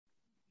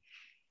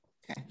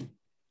Okay.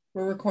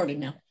 We're recording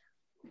now.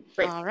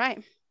 Great. All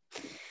right.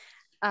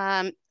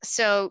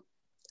 So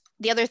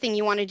the other thing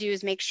you want to do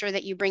is make sure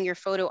that you bring your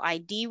photo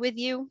ID with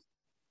you.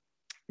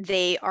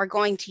 They are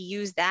going to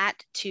use that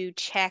to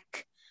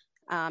check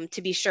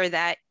to be sure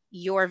that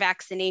your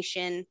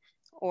vaccination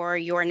or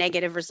your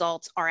negative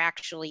results are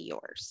actually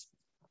yours.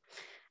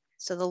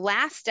 So the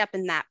last step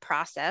in that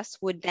process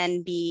would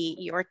then be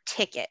your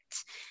ticket.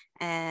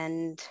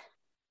 And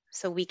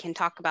so we can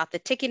talk about the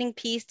ticketing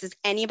piece. Does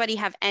anybody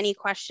have any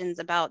questions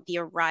about the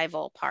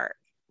arrival part?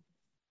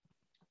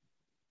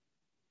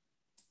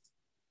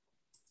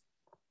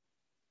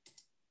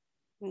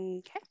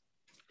 Okay.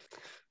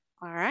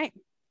 All right.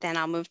 Then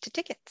I'll move to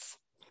tickets.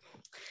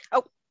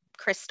 Oh,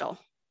 Crystal.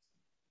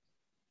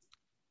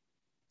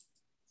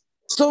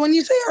 So when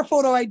you say our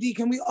photo ID,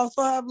 can we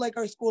also have like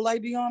our school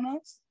ID on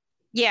us?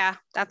 Yeah,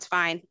 that's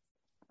fine.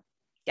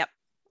 Yep.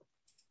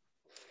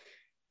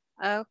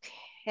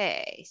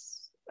 Okay.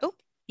 Oh,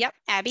 yep.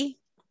 Abby.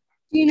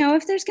 Do you know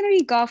if there's going to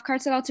be golf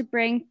carts at all to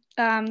bring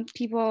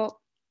people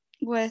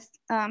with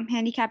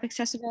handicap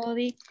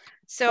accessibility?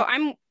 So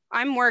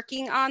I'm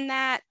working on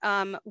that.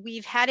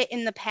 We've had it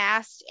in the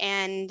past,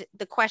 and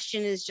the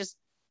question is just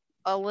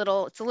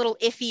it's a little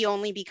iffy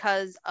only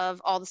because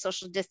of all the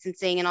social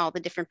distancing and all the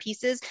different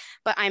pieces,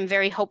 but I'm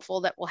very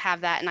hopeful that we'll have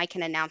that, and I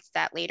can announce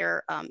that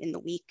later in the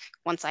week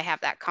once I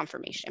have that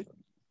confirmation.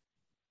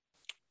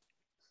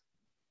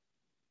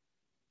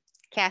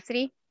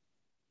 Cassidy?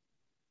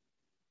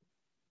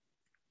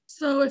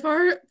 So if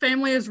our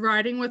family is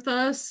riding with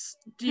us,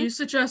 do you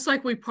suggest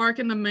like we park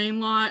in the main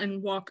lot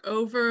and walk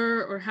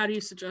over, or how do you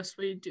suggest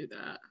we do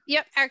that?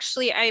 Yep,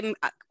 actually, I'm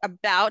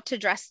about to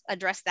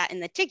address that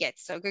in the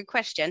tickets. So good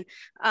question.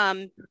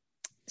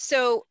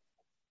 So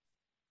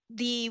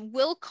the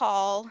will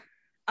call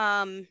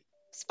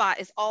spot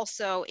is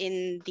also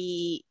in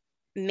the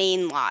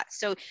main lot.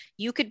 So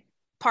you could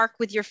park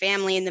with your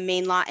family in the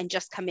main lot and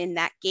just come in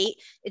that gate.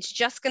 It's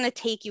just going to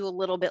take you a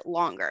little bit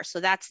longer. So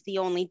that's the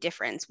only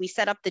difference. We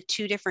set up the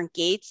two different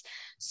gates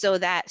so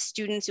that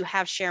students who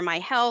have Share My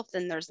Health,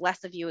 and there's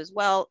less of you as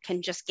well,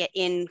 can just get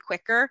in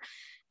quicker.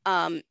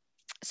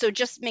 So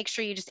just make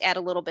sure you just add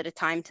a little bit of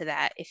time to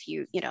that if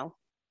you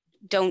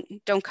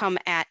don't come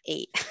at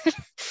 8.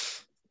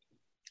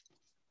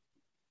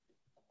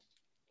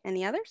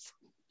 Any others?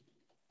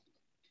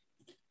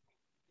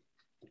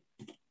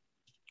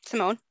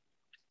 Simone?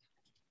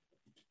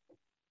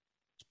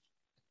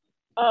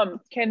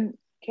 Can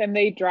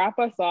they drop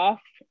us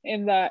off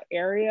in the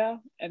area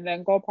and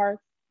then go park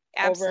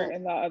Absolutely. over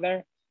in the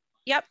other?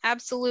 Yep,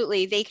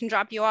 absolutely. They can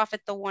drop you off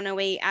at the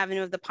 108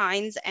 Avenue of the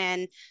Pines,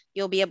 and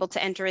you'll be able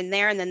to enter in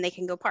there, and then they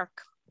can go park.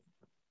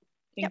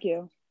 Thank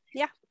you.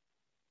 Yeah.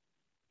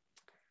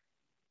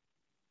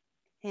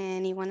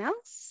 Anyone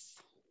else?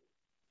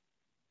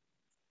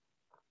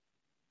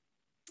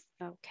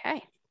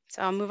 Okay,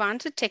 so I'll move on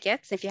to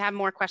tickets. If you have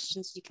more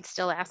questions, you can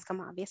still ask them,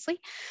 obviously.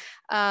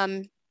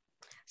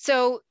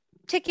 So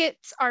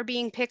tickets are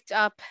being picked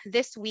up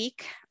this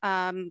week,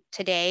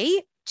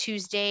 today,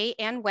 Tuesday,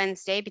 and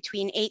Wednesday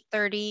between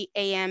 8:30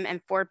 a.m. and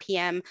 4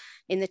 p.m.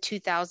 in the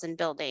 2000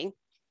 building.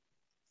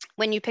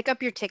 When you pick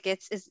up your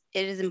tickets, it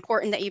is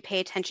important that you pay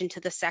attention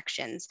to the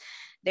sections.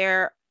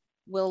 There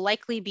will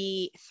likely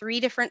be 3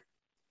 different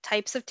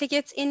types of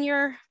tickets in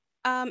your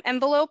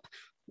envelope.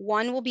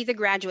 One will be the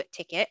graduate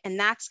ticket, and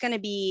that's going to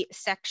be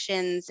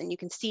sections, and you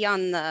can see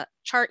on the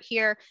chart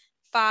here,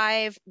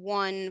 5,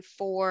 1,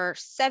 4,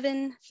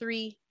 7,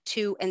 3,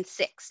 2, and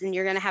 6. And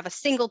you're going to have a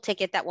single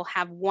ticket that will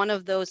have one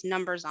of those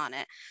numbers on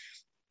it.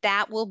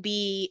 That will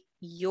be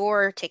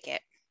your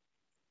ticket.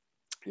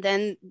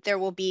 Then there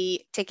will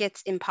be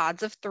tickets in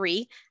pods of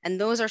 3, and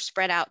those are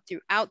spread out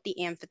throughout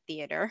the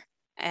amphitheater.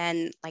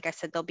 And like I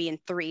said, they'll be in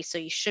 3, so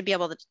you should be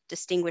able to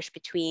distinguish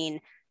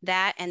between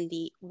that and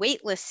the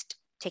waitlist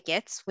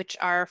tickets, which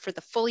are for the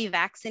fully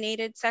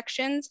vaccinated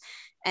sections,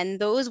 and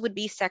those would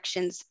be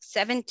sections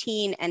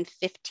 17 and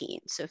 15.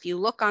 So if you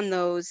look on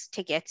those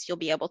tickets, you'll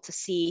be able to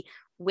see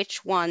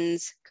which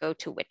ones go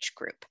to which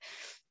group.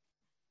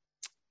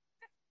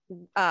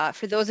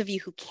 For those of you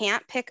who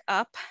can't pick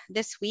up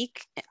this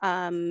week,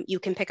 you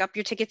can pick up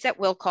your tickets at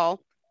Will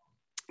Call.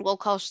 Will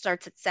Call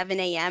starts at 7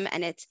 a.m.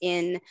 and it's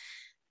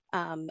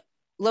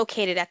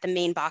located at the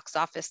main box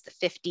office,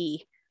 the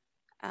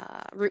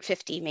Route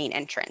 50 main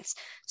entrance.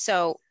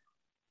 So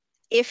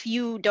if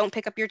you don't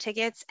pick up your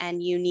tickets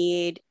and you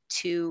need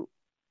to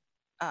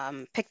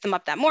pick them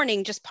up that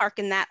morning, just park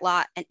in that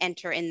lot and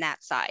enter in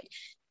that side.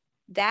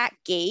 That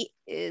gate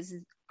is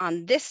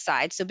on this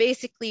side. So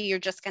basically you're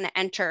just going to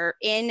enter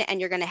in and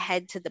you're going to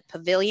head to the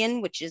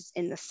pavilion, which is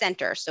in the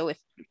center. So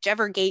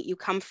whichever gate you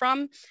come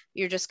from,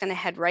 you're just going to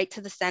head right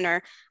to the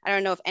center. I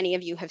don't know if any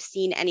of you have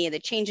seen any of the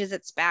changes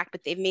at SPAC,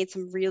 but they've made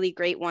some really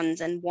great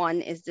ones. And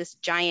one is this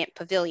giant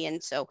pavilion.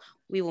 So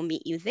we will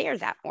meet you there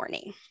that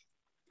morning.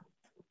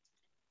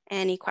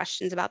 Any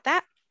questions about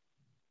that?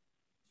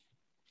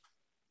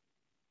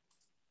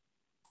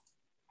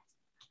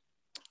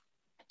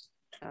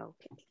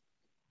 Okay.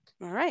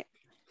 All right.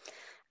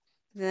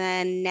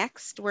 Then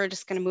next, we're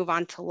just going to move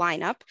on to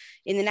lineup.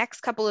 In the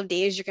next couple of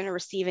days, you're going to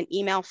receive an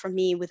email from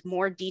me with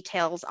more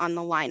details on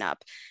the lineup.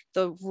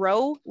 The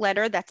row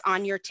letter that's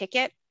on your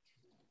ticket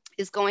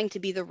is going to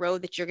be the row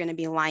that you're going to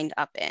be lined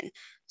up in.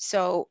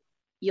 So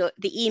the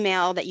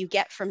email that you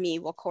get from me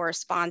will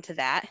correspond to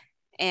that.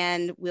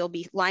 And we'll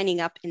be lining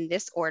up in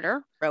this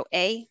order, row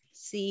A,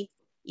 C,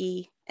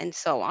 E, and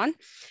so on.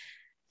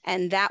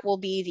 And that will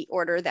be the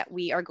order that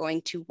we are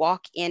going to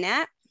walk in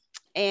at.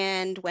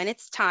 And when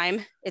it's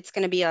time, it's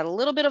going to be a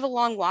little bit of a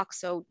long walk.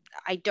 So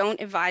I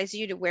don't advise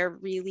you to wear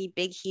really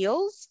big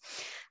heels.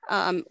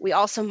 We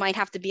also might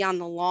have to be on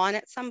the lawn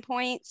at some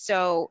point.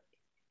 So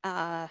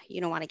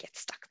you don't want to get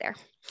stuck there.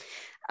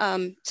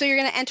 So you're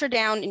going to enter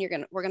down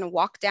and we're going to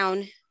walk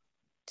down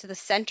to the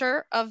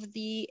center of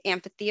the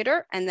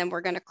amphitheater. And then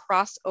we're going to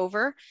cross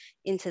over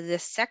into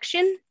this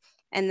section.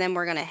 And then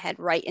we're going to head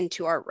right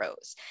into our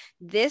rows.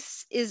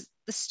 This is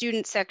the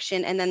student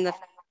section. And then the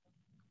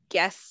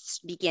guests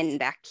begin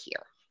back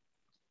here.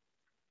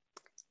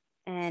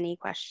 Any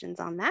questions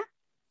on that?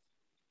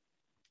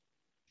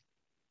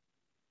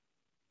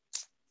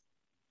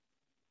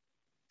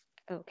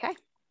 Okay,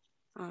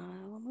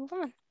 we'll move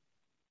on.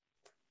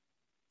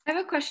 I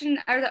have a question.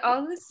 Are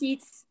all the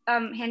seats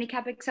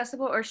handicap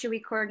accessible, or should we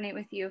coordinate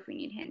with you if we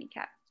need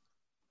handicap?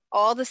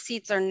 All the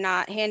seats are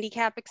not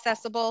handicap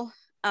accessible.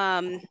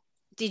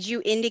 Did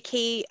you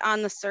indicate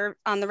on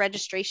the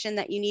registration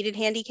that you needed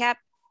handicap?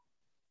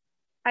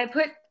 I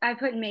put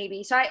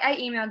maybe. So I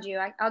emailed you.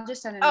 I'll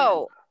just send it.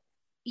 Oh,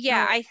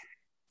 yeah.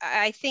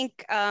 I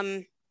think.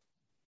 I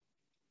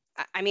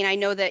mean, I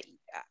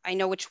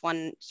know which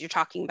one you're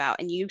talking about,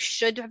 and you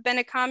should have been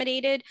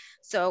accommodated.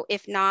 So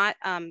if not,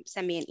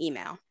 send me an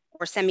email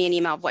or send me an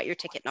email of what your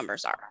ticket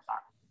numbers are,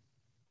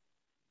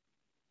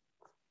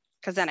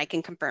 because then I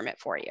can confirm it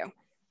for you.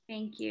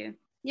 Thank you.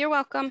 You're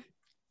welcome.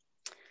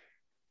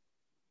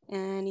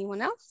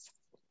 Anyone else?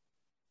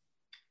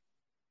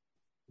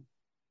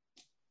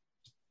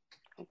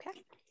 Okay.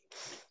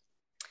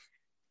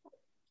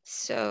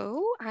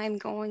 So I'm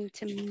going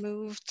to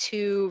move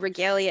to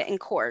regalia and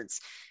cords.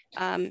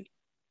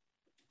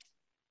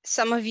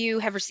 Some of you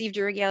have received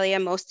your regalia.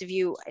 Most of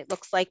you, it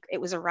looks like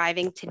it was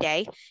arriving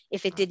today.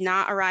 If it did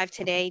not arrive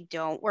today,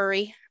 don't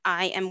worry.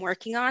 I am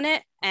working on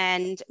it.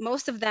 And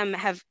most of them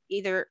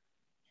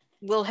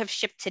will have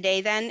shipped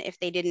today then if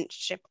they didn't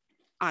ship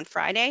on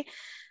Friday.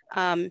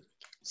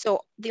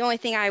 So the only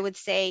thing I would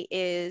say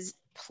is,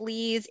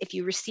 please, if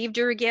you received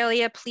your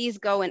regalia, please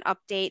go and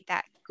update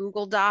that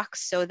Google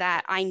Docs so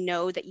that I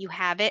know that you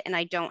have it and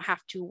I don't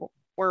have to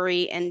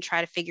worry and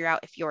try to figure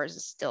out if yours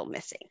is still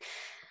missing.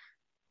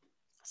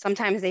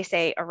 Sometimes they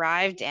say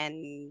arrived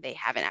and they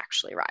haven't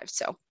actually arrived.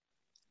 So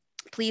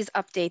please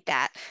update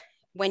that.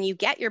 When you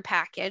get your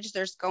package,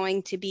 there's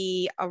going to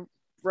be a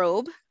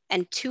robe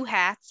and 2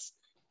 hats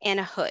and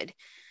a hood.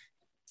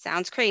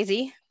 Sounds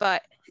crazy,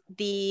 but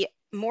the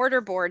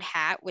mortarboard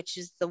hat, which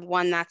is the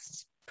one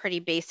that's pretty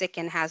basic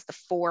and has the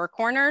 4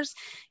 corners,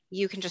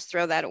 you can just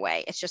throw that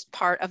away. It's just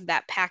part of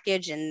that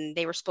package and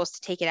they were supposed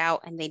to take it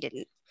out and they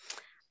didn't.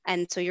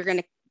 And so you're going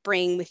to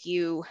bring with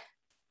you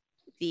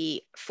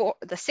the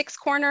 6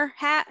 corner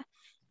hat,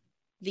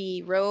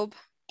 the robe,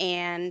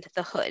 and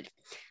the hood.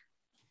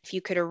 If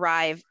you could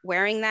arrive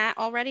wearing that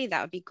already,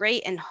 that would be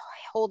great. And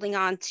holding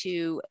on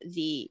to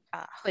the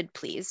hood,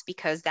 please,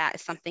 because that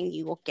is something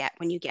you will get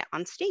when you get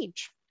on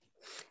stage.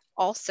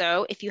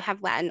 Also, if you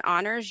have Latin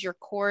honors, your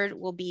cord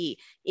will be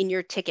in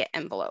your ticket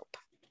envelope.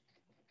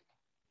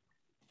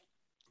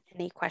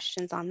 Any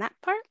questions on that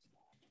part?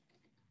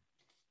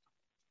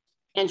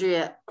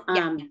 Andrea,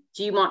 Yeah.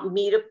 Do you want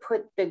me to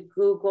put the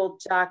Google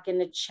Doc in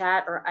the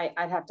chat, or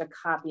I'd have to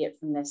copy it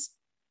from this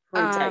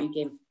printout you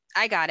gave?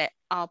 I got it.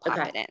 I'll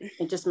pop it in.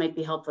 It just might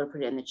be helpful to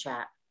put it in the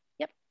chat.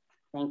 Yep.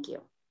 Thank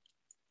you.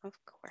 Of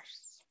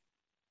course.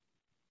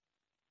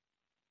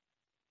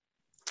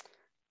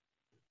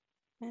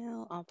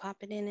 Well, I'll pop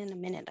it in a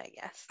minute, I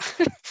guess.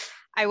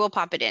 I will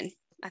pop it in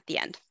at the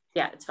end.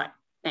 Yeah, it's fine.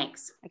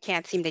 Thanks. I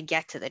can't seem to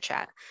get to the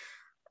chat.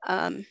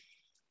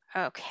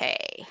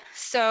 Okay,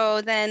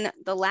 so then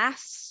the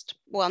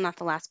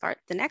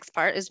next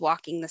part is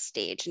walking the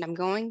stage, and I'm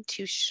going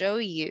to show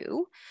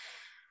you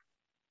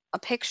a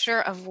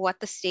picture of what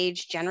the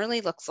stage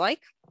generally looks like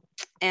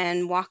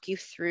and walk you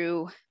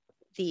through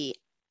the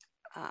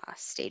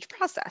stage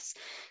process.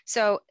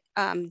 So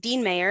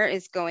Dean Mayer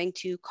is going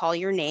to call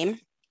your name,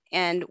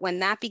 and when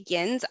that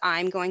begins,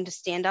 I'm going to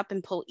stand up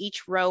and pull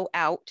each row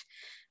out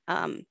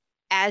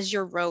as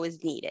your row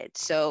is needed.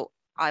 So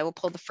I will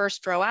pull the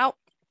first row out.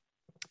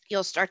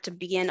 You'll start to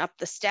begin up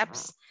the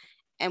steps.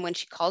 And when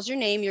she calls your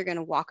name, you're going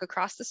to walk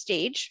across the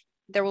stage.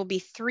 There will be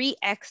 3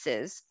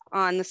 X's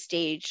on the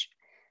stage.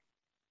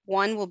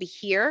 One will be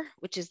here,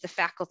 which is the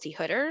faculty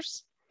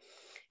hooders.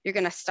 You're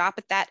going to stop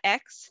at that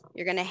X.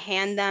 You're going to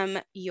hand them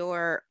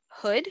your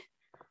hood.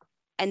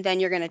 And then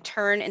you're going to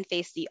turn and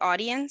face the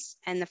audience,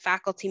 and the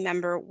faculty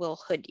member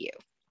will hood you.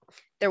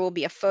 There will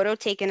be a photo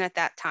taken at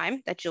that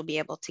time that you'll be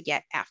able to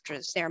get after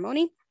the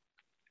ceremony.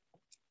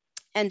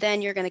 And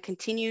then you're going to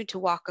continue to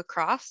walk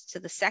across to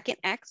the second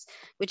X,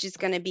 which is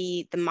going to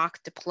be the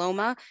mock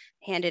diploma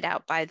handed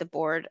out by the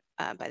board,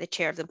 by the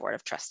chair of the Board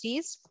of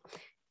Trustees.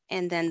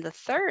 And then the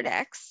third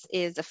X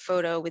is a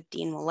photo with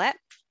Dean Willett.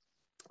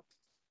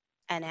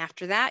 And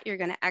after that, you're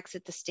going to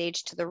exit the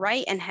stage to the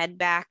right and head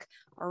back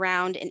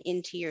around and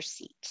into your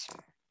seat.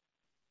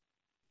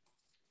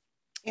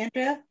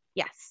 Andrea,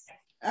 Yes.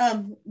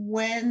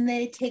 when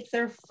they take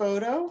their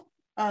photo,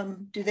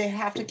 do they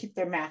have to keep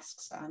their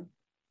masks on?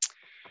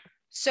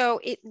 So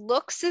it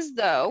looks as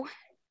though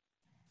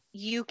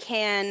you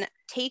can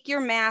take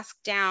your mask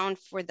down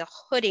for the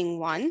hooding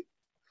one.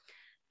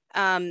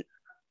 I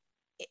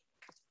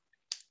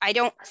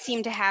don't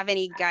seem to have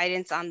any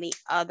guidance on the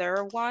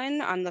other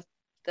one, on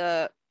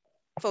the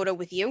photo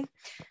with you,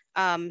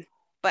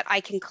 but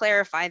I can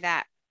clarify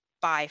that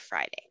by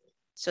Friday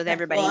so that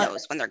everybody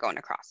knows when they're going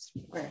across.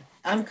 Okay.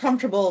 I'm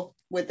comfortable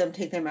with them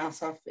taking their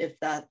masks off if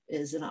that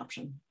is an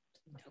option.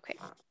 Okay.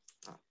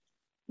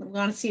 We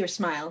want to see your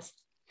smiles.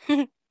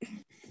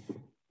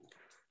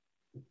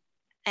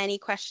 Any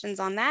questions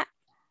on that?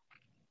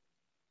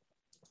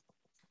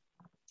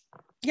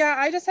 Yeah,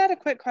 I just had a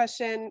quick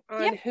question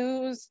on Yep.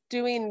 who's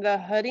doing the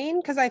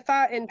hooding, because I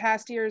thought in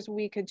past years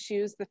we could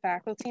choose the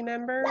faculty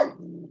member.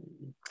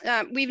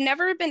 We've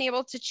never been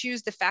able to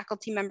choose the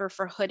faculty member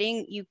for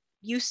hooding. You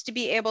used to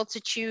be able to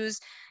choose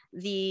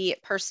the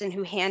person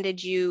who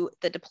handed you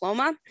the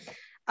diploma.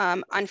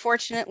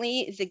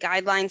 Unfortunately, the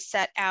guidelines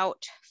set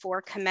out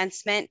for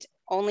commencement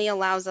only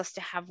allows us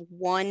to have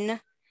one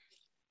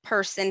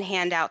person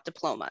hand out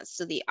diplomas.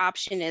 So the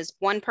option is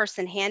one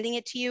person handing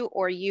it to you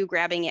or you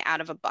grabbing it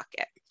out of a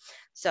bucket.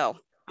 So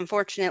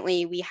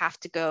unfortunately, we have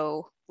to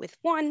go with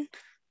one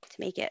to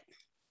make it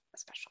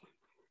special.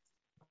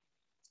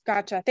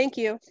 Gotcha. Thank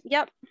you.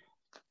 Yep.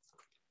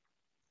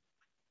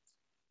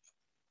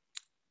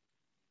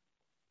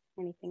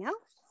 Anything else?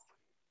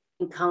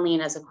 And Colleen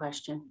has a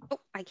question. Oh,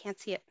 I can't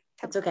see it.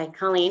 That's okay.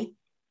 Colleen.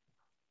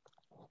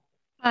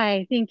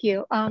 Hi, thank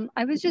you.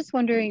 I was just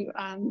wondering,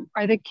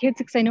 are the kids,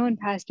 because I know in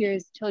past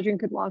years, children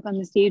could walk on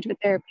the stage with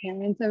their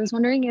parents. I was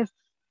wondering if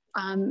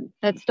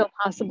that's still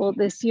possible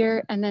this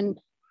year. And then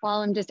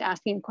while I'm just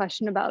asking a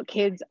question about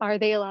kids, are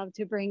they allowed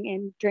to bring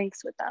in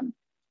drinks with them?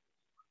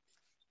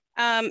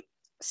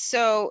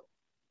 So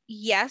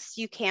yes,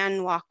 you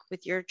can walk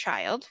with your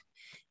child.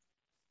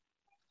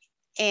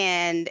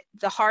 And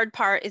the hard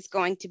part is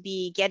going to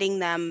be getting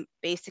them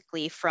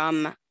basically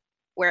from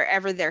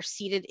wherever they're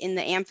seated in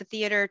the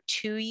amphitheater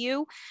to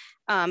you.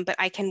 But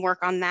I can work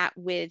on that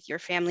with your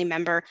family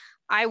member.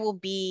 I will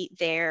be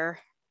there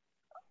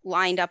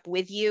lined up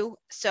with you.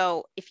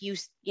 So if you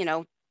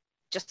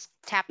just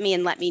tap me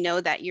and let me know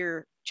that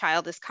your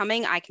child is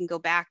coming, I can go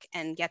back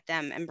and get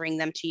them and bring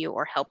them to you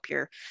or help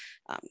your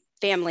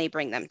family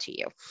bring them to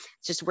you.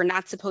 It's just, we're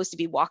not supposed to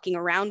be walking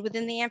around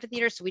within the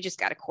amphitheater. So we just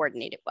got to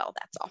coordinate it well.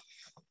 That's all.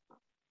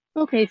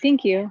 Okay,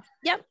 thank you.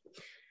 Yep.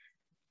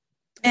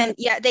 And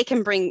yeah, they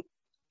can bring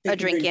a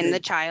drink in, the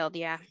child.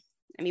 Yeah.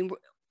 I mean,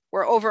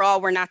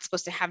 we're not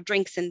supposed to have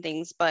drinks and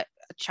things, but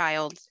a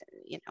child,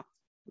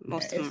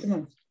 most of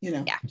them,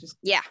 yeah. Just,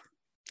 yeah.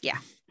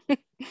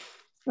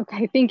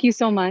 Okay, thank you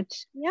so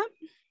much. Yep.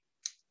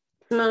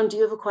 Simone, do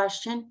you have a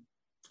question?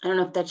 I don't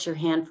know if that's your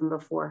hand from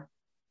before.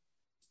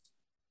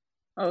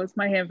 Oh, it's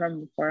my hand from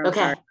before. I'm okay.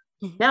 sorry.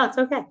 No, it's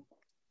okay.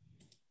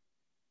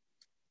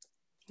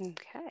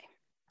 Okay.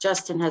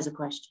 Justin has a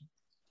question.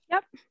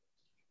 Yep.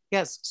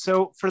 Yes.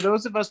 So for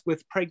those of us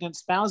with pregnant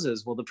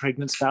spouses, will the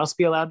pregnant spouse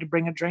be allowed to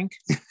bring a drink?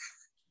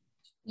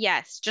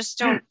 Yes. Just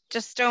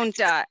don't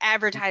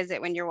advertise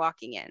it when you're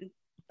walking in.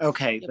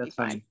 Okay, You'll that's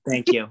fine.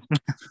 Thank you.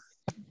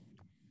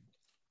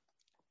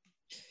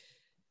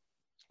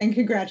 And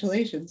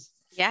congratulations.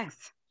 Yes.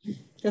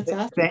 That's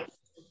awesome.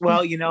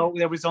 Well,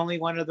 there was only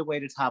one other way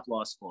to top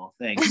law school.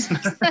 Thanks.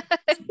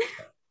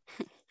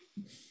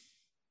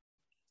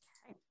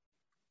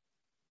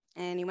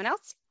 Anyone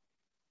else?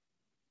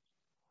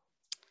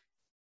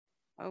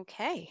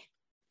 Okay.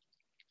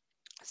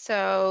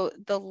 So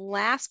the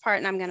last part,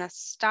 and I'm going to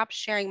stop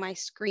sharing my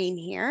screen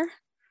here.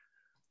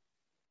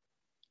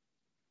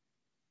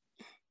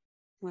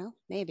 Well,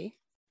 maybe.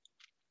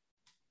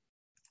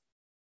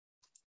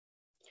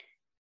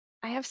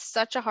 I have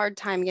such a hard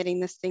time getting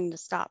this thing to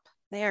stop.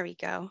 There we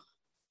go.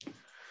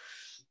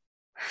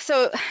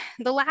 So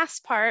the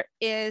last part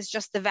is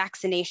just the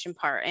vaccination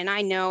part. And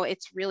I know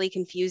it's really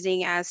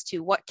confusing as to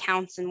what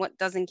counts and what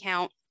doesn't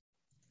count.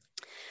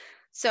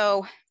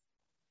 So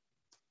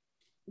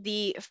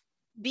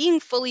being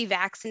fully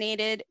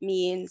vaccinated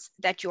means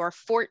that you're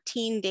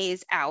 14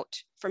 days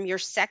out from your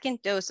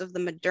second dose of the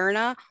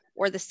Moderna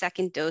or the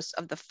second dose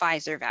of the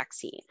Pfizer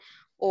vaccine,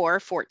 or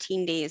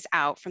 14 days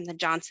out from the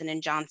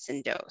Johnson &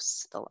 Johnson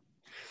dose.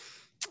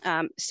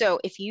 So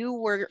if you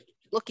were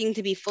looking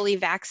to be fully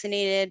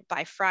vaccinated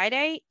by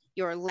Friday,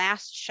 your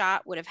last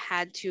shot would have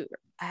had to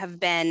have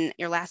been,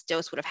 your last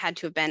dose would have had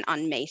to have been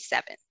on May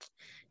 7th.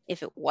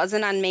 If it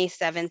wasn't on May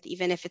 7th,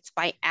 even if it's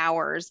by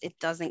hours, it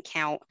doesn't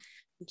count.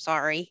 I'm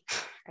sorry,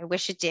 I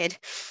wish it did.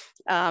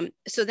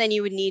 So then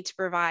you would need to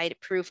provide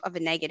proof of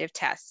a negative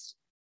test.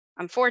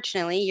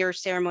 Unfortunately, your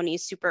ceremony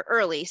is super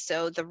early,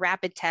 so the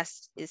rapid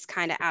test is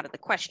kind of out of the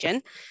question.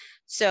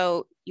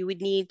 So you would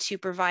need to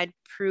provide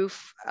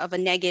proof of a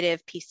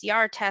negative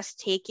PCR test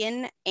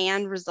taken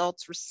and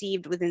results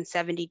received within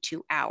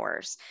 72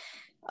 hours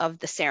of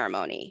the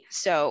ceremony.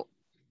 So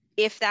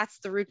if that's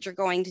the route you're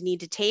going to need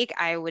to take,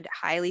 I would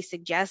highly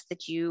suggest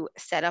that you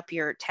set up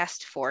your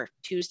test for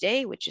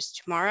Tuesday, which is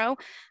tomorrow,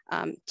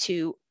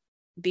 to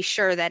be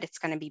sure that it's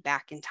going to be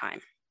back in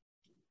time.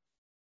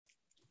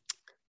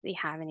 Do we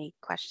have any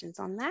questions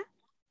on that?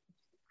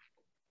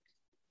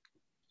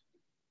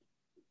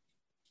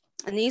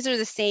 And these are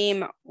the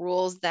same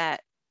rules that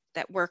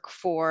work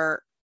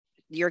for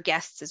your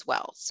guests as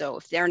well. So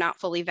if they're not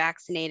fully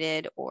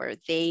vaccinated or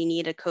they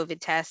need a COVID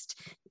test,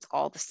 it's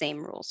all the same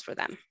rules for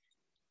them.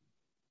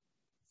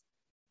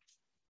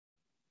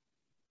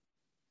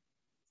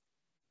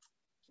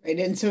 Right,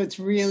 and so it's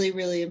really,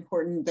 really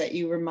important that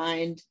you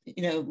remind,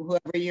 whoever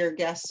your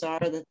guests are,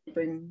 that they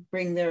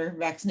bring their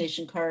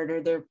vaccination card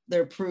or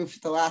their proof.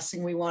 The last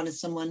thing we want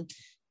is someone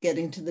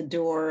getting to the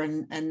door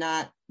and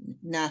not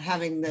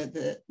having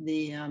the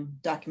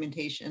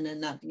documentation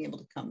and not being able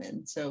to come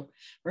in. So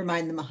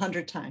remind them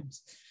 100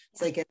 times.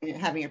 It's like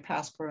having your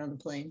passport on the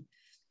plane.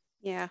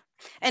 Yeah,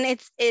 and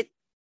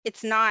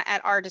it's not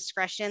at our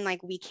discretion.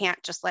 Like, we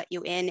can't just let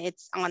you in.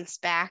 It's on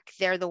SPAC.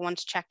 They're the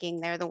ones checking.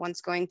 They're the ones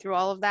going through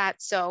all of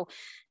that. So,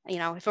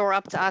 if it were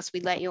up to us,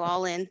 we'd let you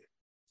all in.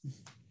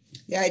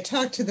 Yeah, I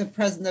talked to the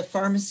president of the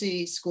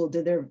pharmacy school,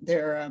 did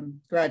their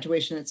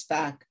graduation at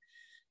SPAC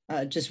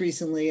just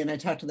recently. And I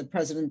talked to the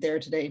president there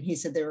today, and he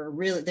said they were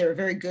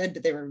very good,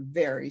 but they were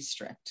very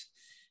strict.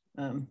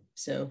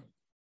 So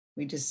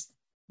we just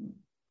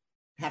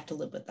have to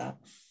live with that.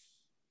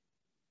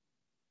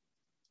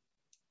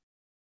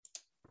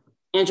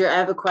 Andrew, I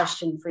have a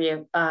question for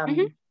you.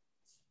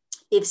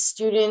 If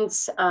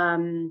students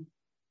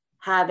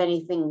have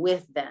anything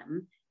with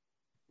them,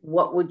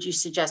 what would you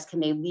suggest? Can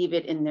they leave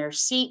it in their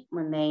seat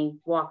when they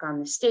walk on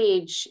the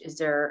stage? Is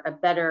there a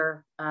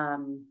better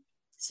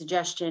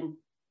suggestion?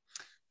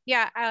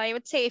 Yeah, I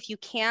would say if you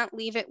can't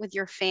leave it with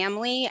your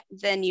family,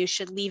 then you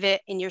should leave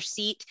it in your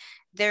seat.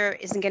 There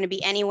isn't going to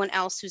be anyone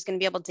else who's going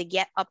to be able to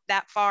get up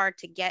that far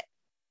to get,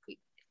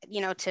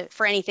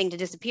 for anything to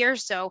disappear.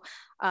 So,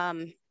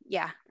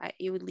 yeah,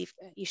 you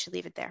should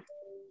leave it there.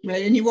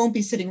 Right, and you won't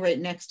be sitting right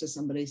next to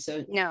somebody,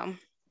 so. No.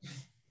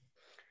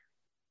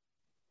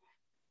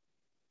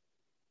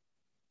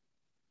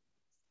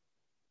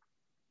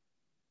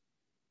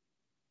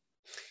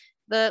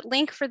 The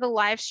link for the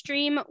live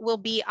stream will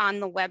be on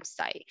the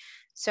website.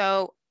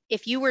 So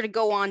if you were to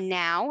go on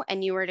now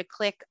and you were to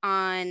click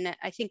on,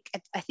 I think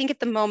at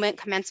the moment,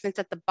 commencement's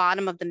at the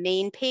bottom of the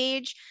main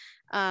page,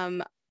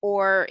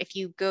 or if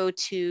you go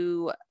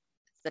to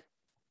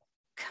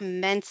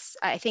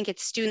I think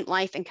it's student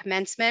life and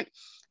commencement.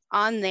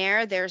 On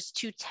there's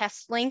 2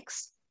 test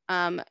links.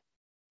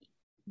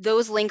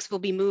 Those links will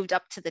be moved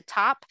up to the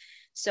top.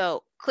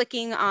 So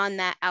clicking on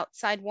that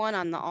outside one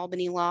on the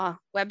Albany Law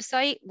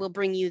website will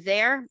bring you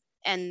there,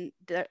 and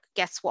the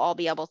guests will all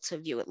be able to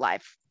view it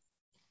live.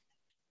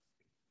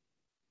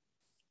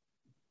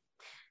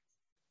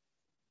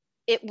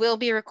 It will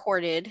be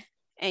recorded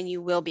and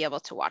you will be able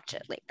to watch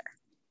it later.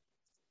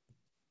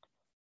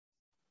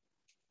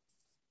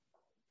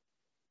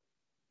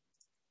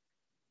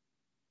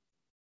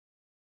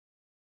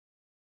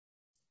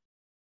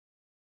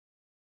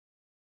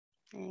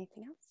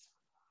 Anything else?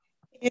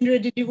 Andrea,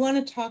 did you want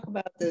to talk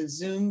about the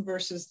Zoom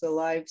versus the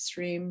live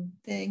stream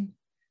thing?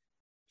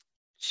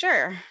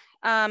 Sure.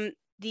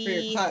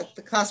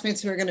 The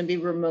classmates who are going to be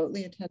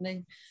remotely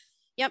attending?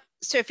 Yep.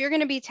 So if you're going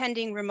to be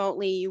attending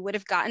remotely, you would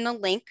have gotten a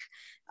link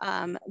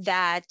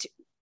that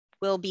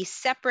will be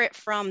separate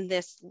from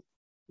this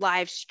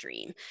live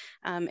stream.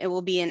 It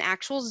will be an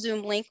actual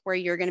Zoom link where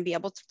you're going to be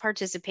able to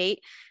participate.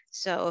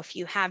 So if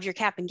you have your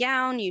cap and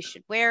gown, you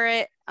should wear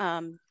it.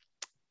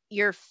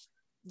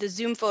 The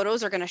Zoom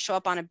photos are going to show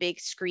up on a big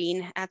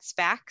screen at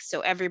SPAC, so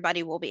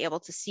everybody will be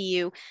able to see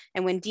you.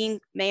 And when Dean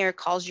Mayer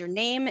calls your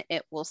name,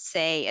 it will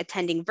say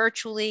attending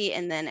virtually,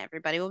 and then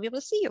everybody will be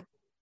able to see you.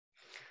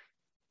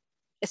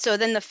 So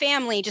then the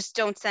family, just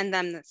don't send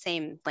them the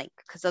same link,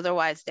 because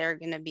otherwise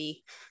they'll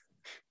be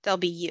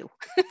you.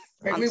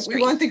 Right,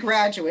 we want the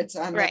graduates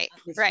on right,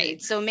 the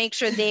right. So make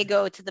sure they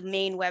go to the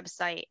main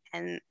website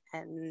and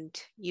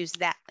use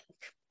that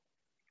link.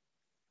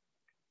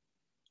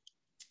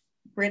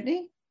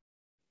 Brittany?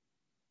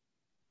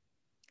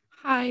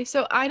 Hi,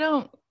 so I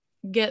don't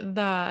get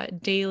the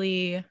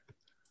daily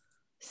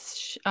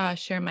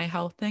share my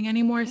health thing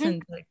anymore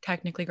since I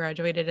technically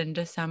graduated in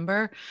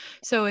December.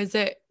 So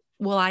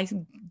will I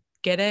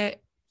get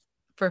it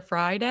for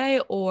Friday,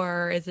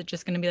 or is it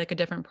just going to be like a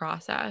different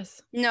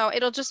process? No,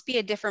 it'll just be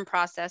a different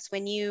process.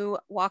 When you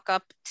walk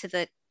up to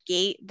the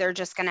gate, they're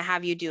just going to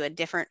have you do a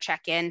different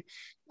check-in.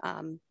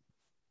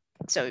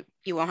 So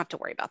you won't have to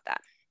worry about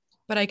that.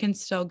 But I can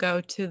still go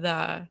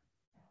to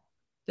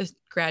this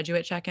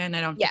graduate check-in.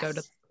 I don't have to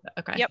go to,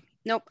 okay. Yep.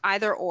 Nope.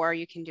 Either or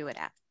you can do it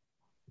at.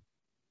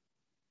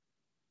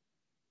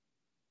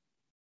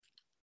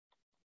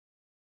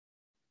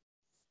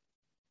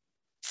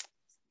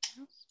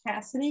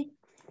 Cassidy?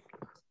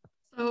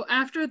 So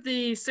after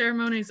the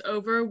ceremony's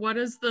over, what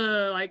is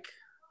the like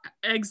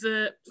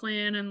exit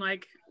plan and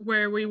like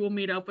where we will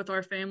meet up with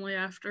our family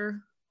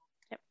after?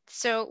 Yep.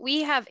 So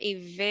we have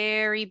a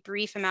very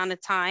brief amount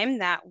of time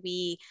that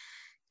we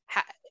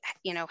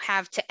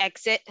have to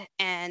exit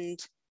and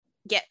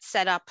get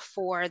set up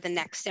for the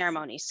next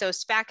ceremony. So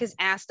SPAC has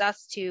asked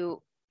us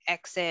to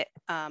exit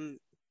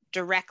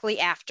directly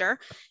after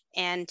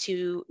and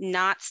to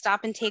not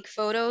stop and take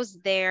photos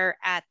there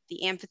at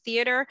the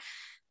amphitheater.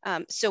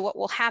 So what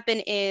will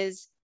happen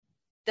is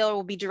there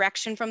will be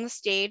direction from the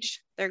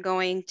stage. They're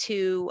going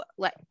to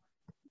let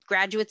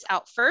graduates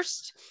out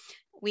first.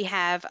 We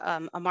have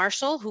a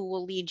marshal who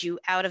will lead you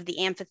out of the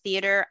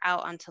amphitheater,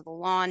 out onto the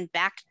lawn,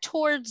 back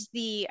towards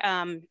the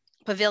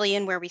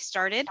pavilion where we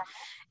started.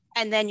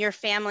 And then your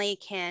family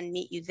can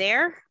meet you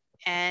there.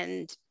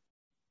 And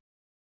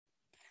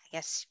I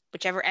guess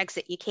whichever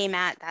exit you came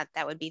at,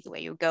 that would be the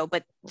way you would go.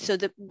 But so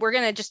we're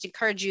gonna just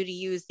encourage you to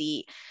use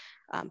the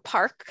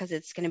park because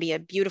it's gonna be a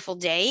beautiful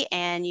day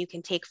and you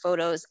can take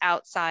photos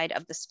outside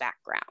of the SPAC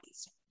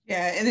grounds.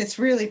 Yeah, and it's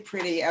really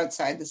pretty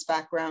outside the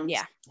SPAC grounds.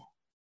 Yeah.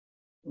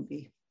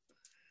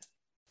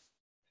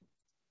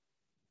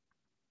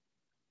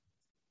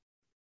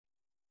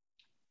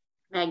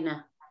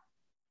 Magna.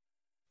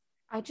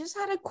 I just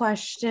had a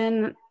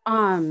question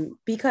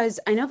because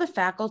I know the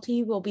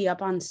faculty will be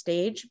up on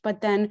stage,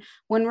 but then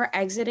when we're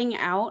exiting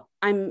out,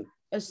 I'm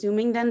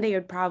assuming then they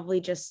would probably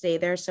just stay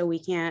there so we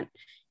can't,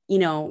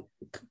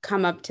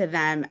 come up to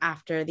them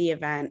after the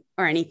event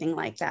or anything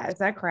like that. Is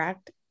that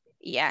correct?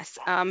 Yes,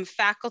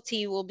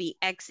 faculty will be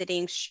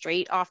exiting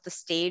straight off the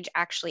stage,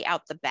 actually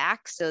out the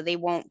back, so they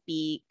won't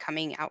be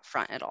coming out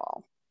front at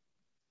all.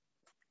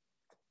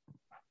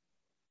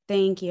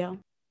 Thank you.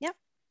 Yep.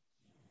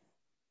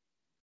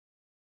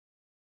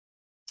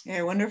 Yeah,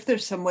 I wonder if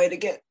there's some way to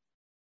get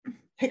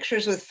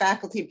pictures with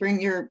faculty.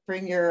 Bring your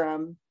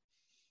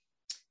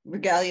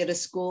regalia to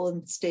school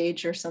and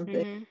stage or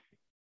something. Mm-hmm.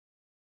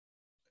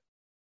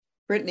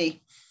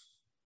 Brittany.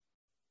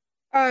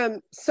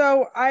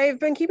 So I've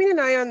been keeping an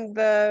eye on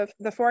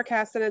the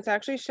forecast, and it's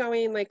actually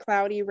showing like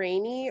cloudy,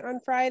 rainy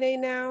on Friday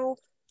now.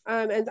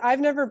 And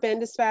I've never been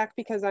to SPAC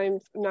because I'm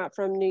not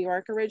from New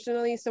York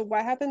originally. So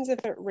what happens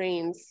if it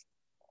rains?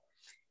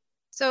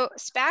 So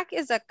SPAC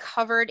is a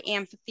covered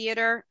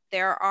amphitheater.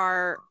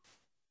 The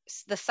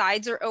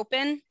sides are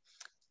open,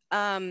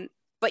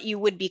 but you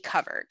would be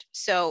covered.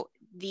 So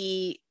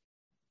the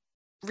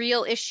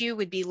real issue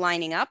would be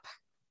lining up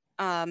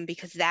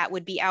because that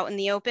would be out in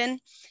the open.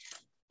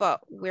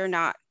 But we're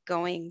not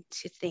going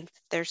to think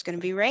that there's going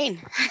to be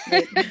rain.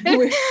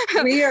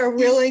 we are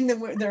willing the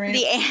rain.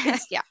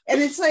 Yeah.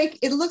 And it's like,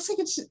 it looks like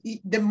it's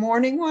the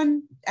morning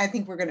one. I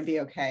think we're going to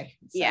be okay.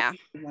 It's yeah.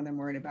 The one I'm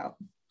worried about.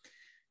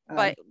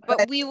 But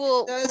we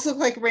will. It does look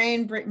like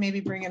rain. Maybe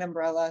bring an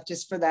umbrella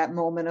just for that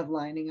moment of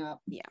lining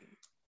up. Yeah.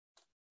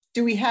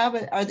 Do we have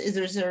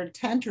is there a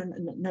tent or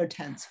no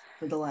tents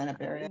for the lineup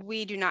area?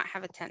 We do not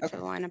have a tent for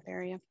the lineup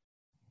area.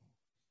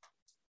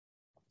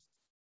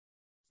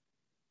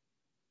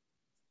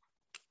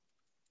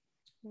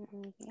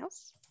 Anything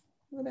else?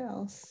 What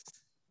else?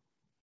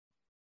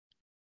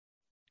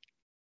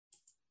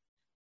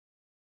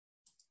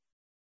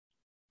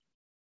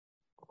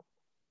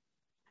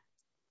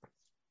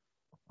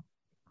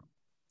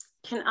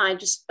 Can I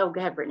just, go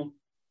ahead, Brittany.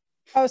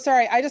 Oh,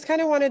 sorry. I just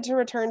kind of wanted to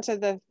return to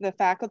the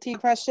faculty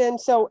question.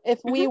 So if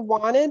we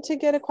wanted to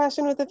get a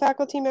question with a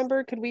faculty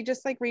member, could we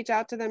just like reach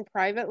out to them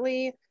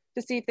privately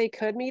to see if they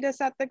could meet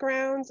us at the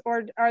grounds,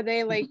 or are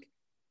they like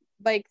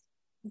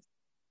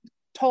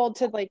told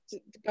to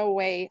go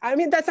away? I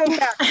mean, that sounds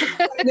bad.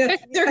 No,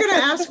 they're going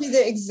to ask me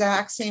the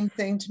exact same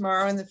thing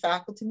tomorrow in the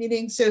faculty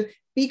meeting. So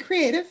be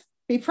creative,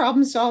 be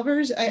problem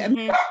solvers.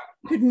 I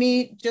could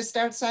meet just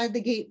outside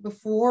the gate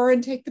before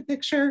and take the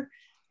picture,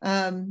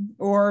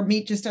 or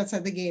meet just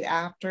outside the gate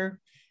after.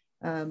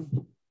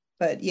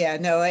 But yeah,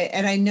 no,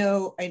 I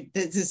know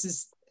this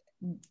is,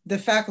 the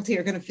faculty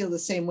are going to feel the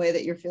same way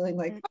that you're feeling,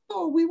 like,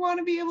 oh, we want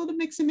to be able to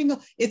mix and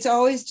mingle. It's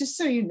always, just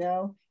so you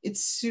know,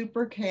 it's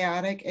super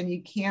chaotic and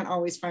you can't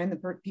always find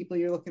the people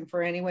you're looking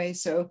for anyway.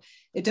 So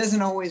it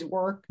doesn't always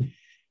work.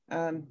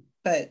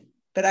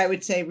 But I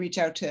would say reach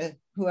out to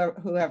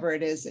whoever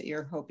it is that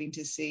you're hoping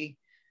to see.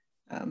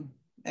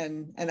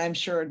 And I'm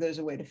sure there's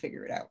a way to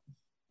figure it out.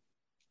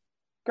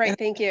 Great,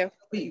 thank you.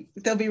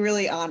 They'll be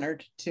really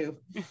honored too.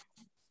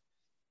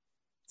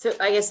 So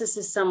I guess this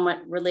is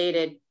somewhat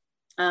related.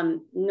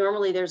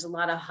 Normally there's a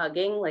lot of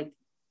hugging, like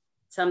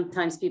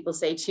sometimes people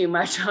say too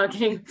much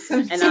hugging,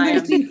 and I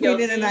am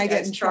guilty and I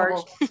get in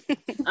trouble.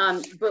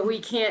 But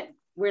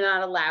we're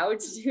not allowed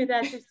to do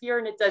that this year,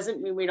 and it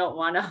doesn't mean we don't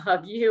want to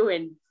hug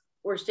you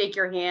or shake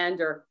your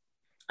hand, or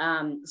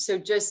so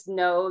just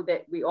know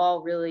that we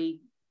all really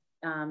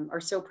are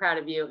so proud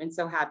of you and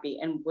so happy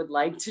and would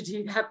like to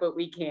do that, but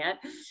we can't.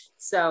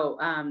 So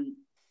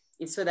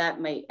so that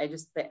might, I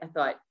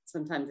thought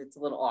sometimes it's a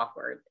little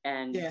awkward,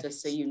 and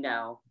just so you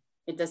know,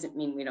 it doesn't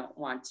mean we don't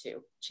want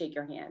to shake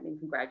your hand and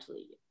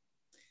congratulate you.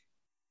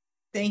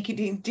 Thank you,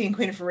 Dean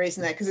Quinn, for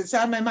raising that, because it's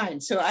on my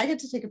mind. So I get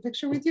to take a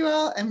picture with you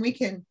all, and we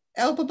can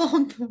elbow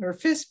bump or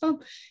fist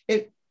bump.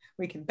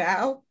 We can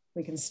bow,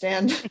 we can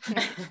stand.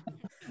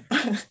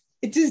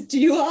 Do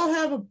you all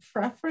have a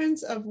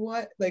preference of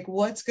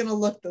what's going to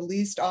look the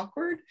least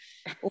awkward,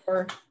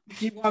 or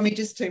do you want me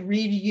just to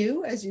read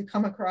you as you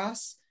come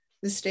across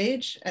the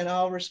stage and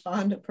I'll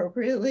respond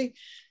appropriately?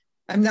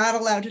 I'm not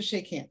allowed to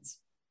shake hands.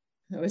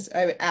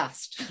 I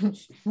asked.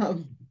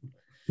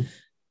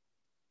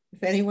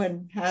 If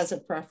anyone has a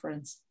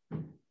preference.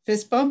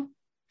 Fist bump?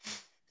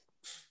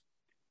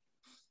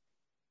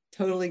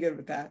 Totally good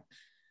with that.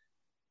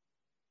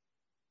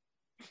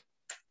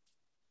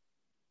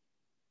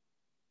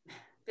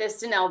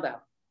 Fist and elbow.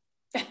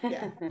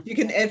 Yeah, you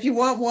can, if you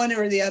want one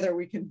or the other,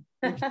 we can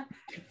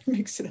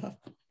mix it up.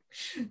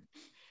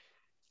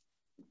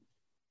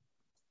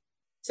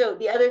 So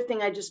the other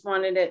thing I just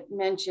wanted to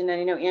mention,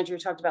 and I know Andrew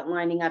talked about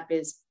lining up,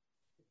 is,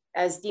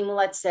 as Dean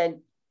Millett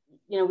said,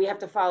 we have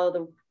to follow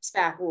the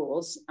SPAC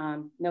rules,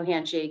 no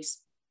handshakes.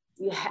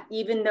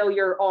 Even though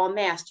you're all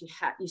masked,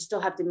 you still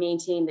have to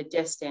maintain the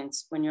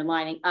distance when you're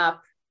lining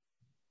up,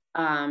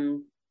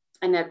 and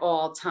at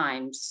all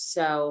times.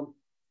 So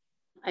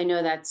I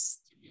know that's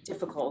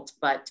difficult,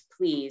 but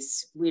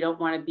please, we don't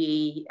want to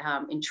be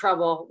in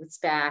trouble with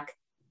SPAC.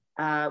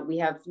 We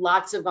have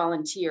lots of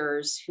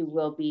volunteers who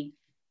will be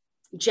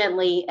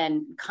gently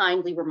and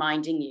kindly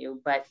reminding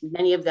you, but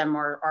many of them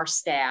are our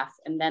staff,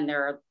 and then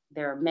there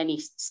are many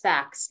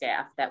SPAC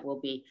staff that will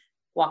be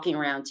walking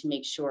around to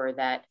make sure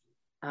that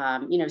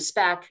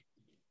SPAC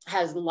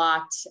has a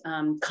lot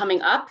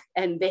coming up,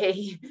 and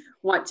they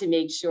want to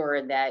make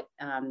sure that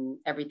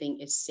everything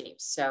is safe.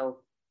 So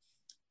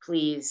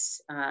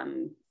please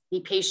be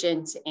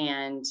patient,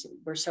 and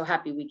we're so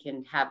happy we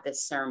can have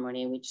this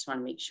ceremony, and we just want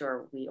to make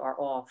sure we are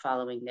all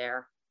following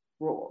their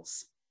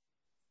rules.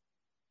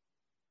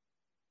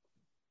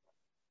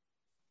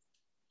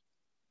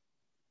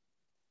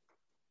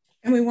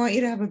 And we want you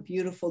to have a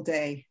beautiful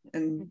day.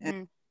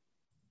 And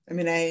I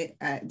mean,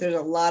 there's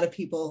a lot of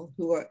people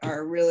who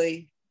are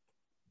really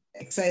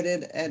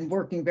excited and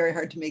working very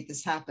hard to make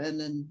this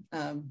happen.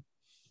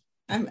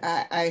 And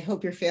I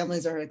hope your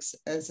families are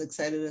as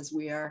excited as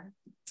we are.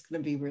 It's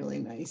going to be really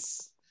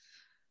nice.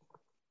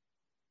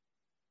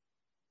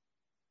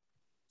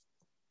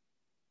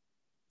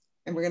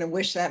 And we're going to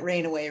wish that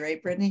rain away,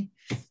 right, Brittany?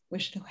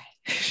 Wish it away.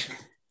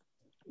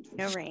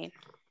 No rain.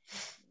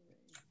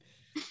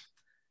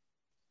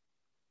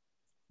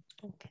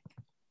 Okay.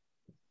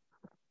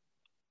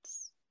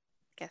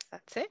 Guess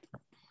that's it.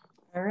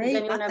 All right. Does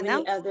anyone have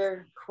any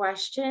other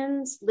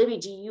questions? Libby,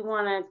 do you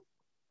want to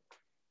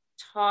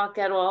talk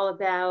at all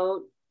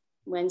about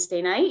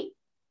Wednesday night?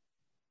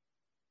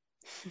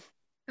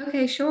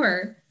 Okay,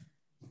 sure.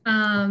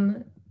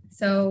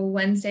 So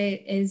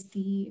Wednesday is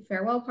the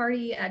farewell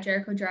party at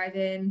Jericho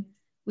Drive-In.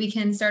 We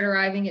can start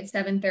arriving at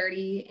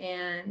 7:30,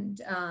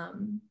 and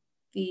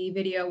the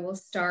video will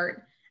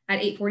start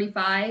at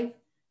 8:45.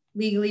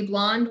 Legally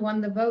Blonde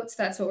won the votes.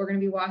 That's what we're going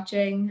to be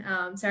watching.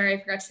 Sorry,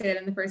 I forgot to say that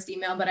in the first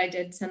email, but I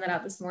did send that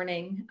out this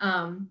morning.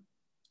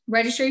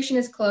 Registration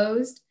is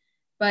closed,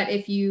 but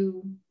if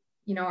you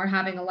are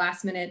having a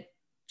last minute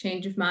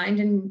change of mind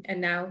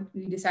and now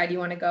you decide you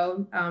want to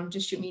go,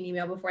 just shoot me an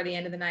email before the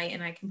end of the night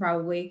and I can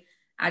probably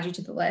add you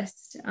to the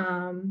list.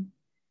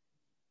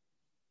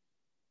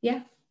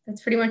 Yeah,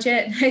 that's pretty much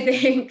it, I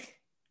think.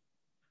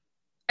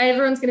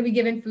 Everyone's going to be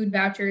given food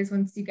vouchers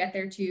once you get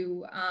there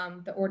too.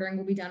 The ordering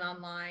will be done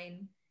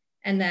online,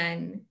 and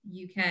then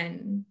you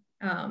can,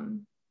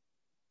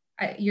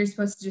 you're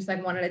supposed to just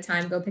one at a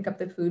time go pick up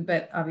the food,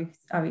 but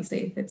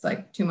obviously if it's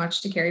too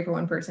much to carry for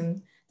one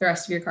person, the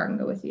rest of your car can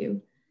go with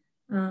you.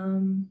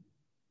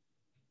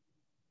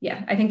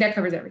 Yeah, I think that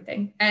covers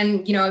everything.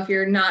 And if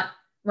you're not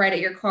right at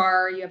your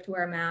car, you have to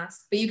wear a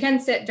mask, but you can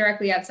sit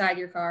directly outside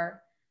your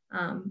car.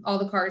 All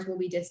the cars will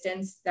be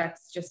distanced.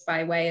 That's just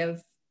by way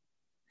of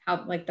how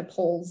the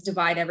poles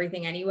divide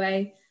everything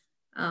anyway.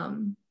 Yeah.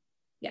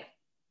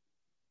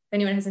 If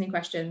anyone has any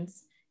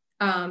questions,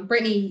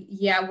 Brittany,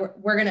 yeah,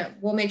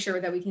 we'll make sure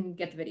that we can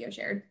get the video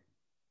shared.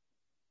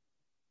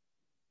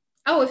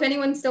 Oh, if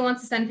anyone still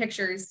wants to send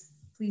pictures,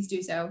 please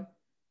do so.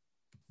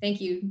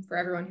 Thank you for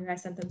everyone who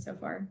has sent them so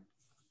far.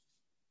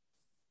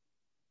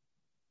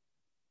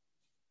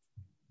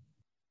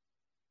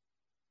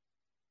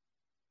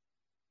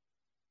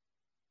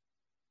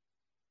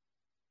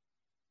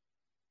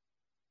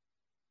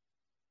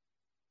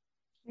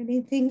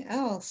 Anything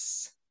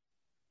else?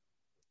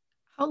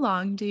 How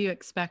long do you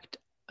expect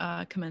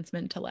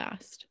commencement to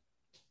last?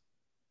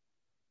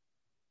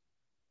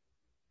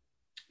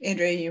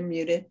 Andrea, you're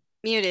muted.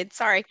 Muted,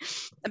 sorry.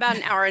 About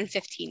an hour and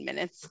 15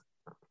 minutes.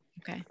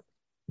 Okay.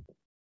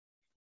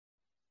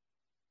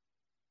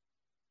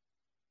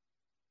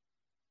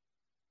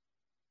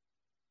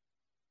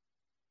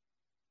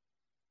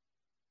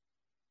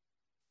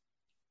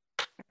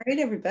 All right,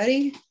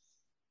 everybody.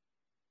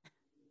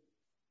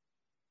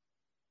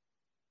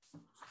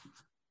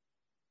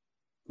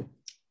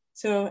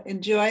 So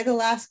enjoy the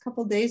last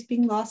couple days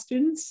being law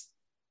students,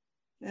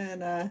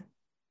 and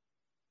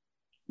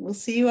we'll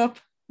see you up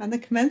on the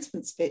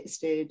commencement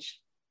stage.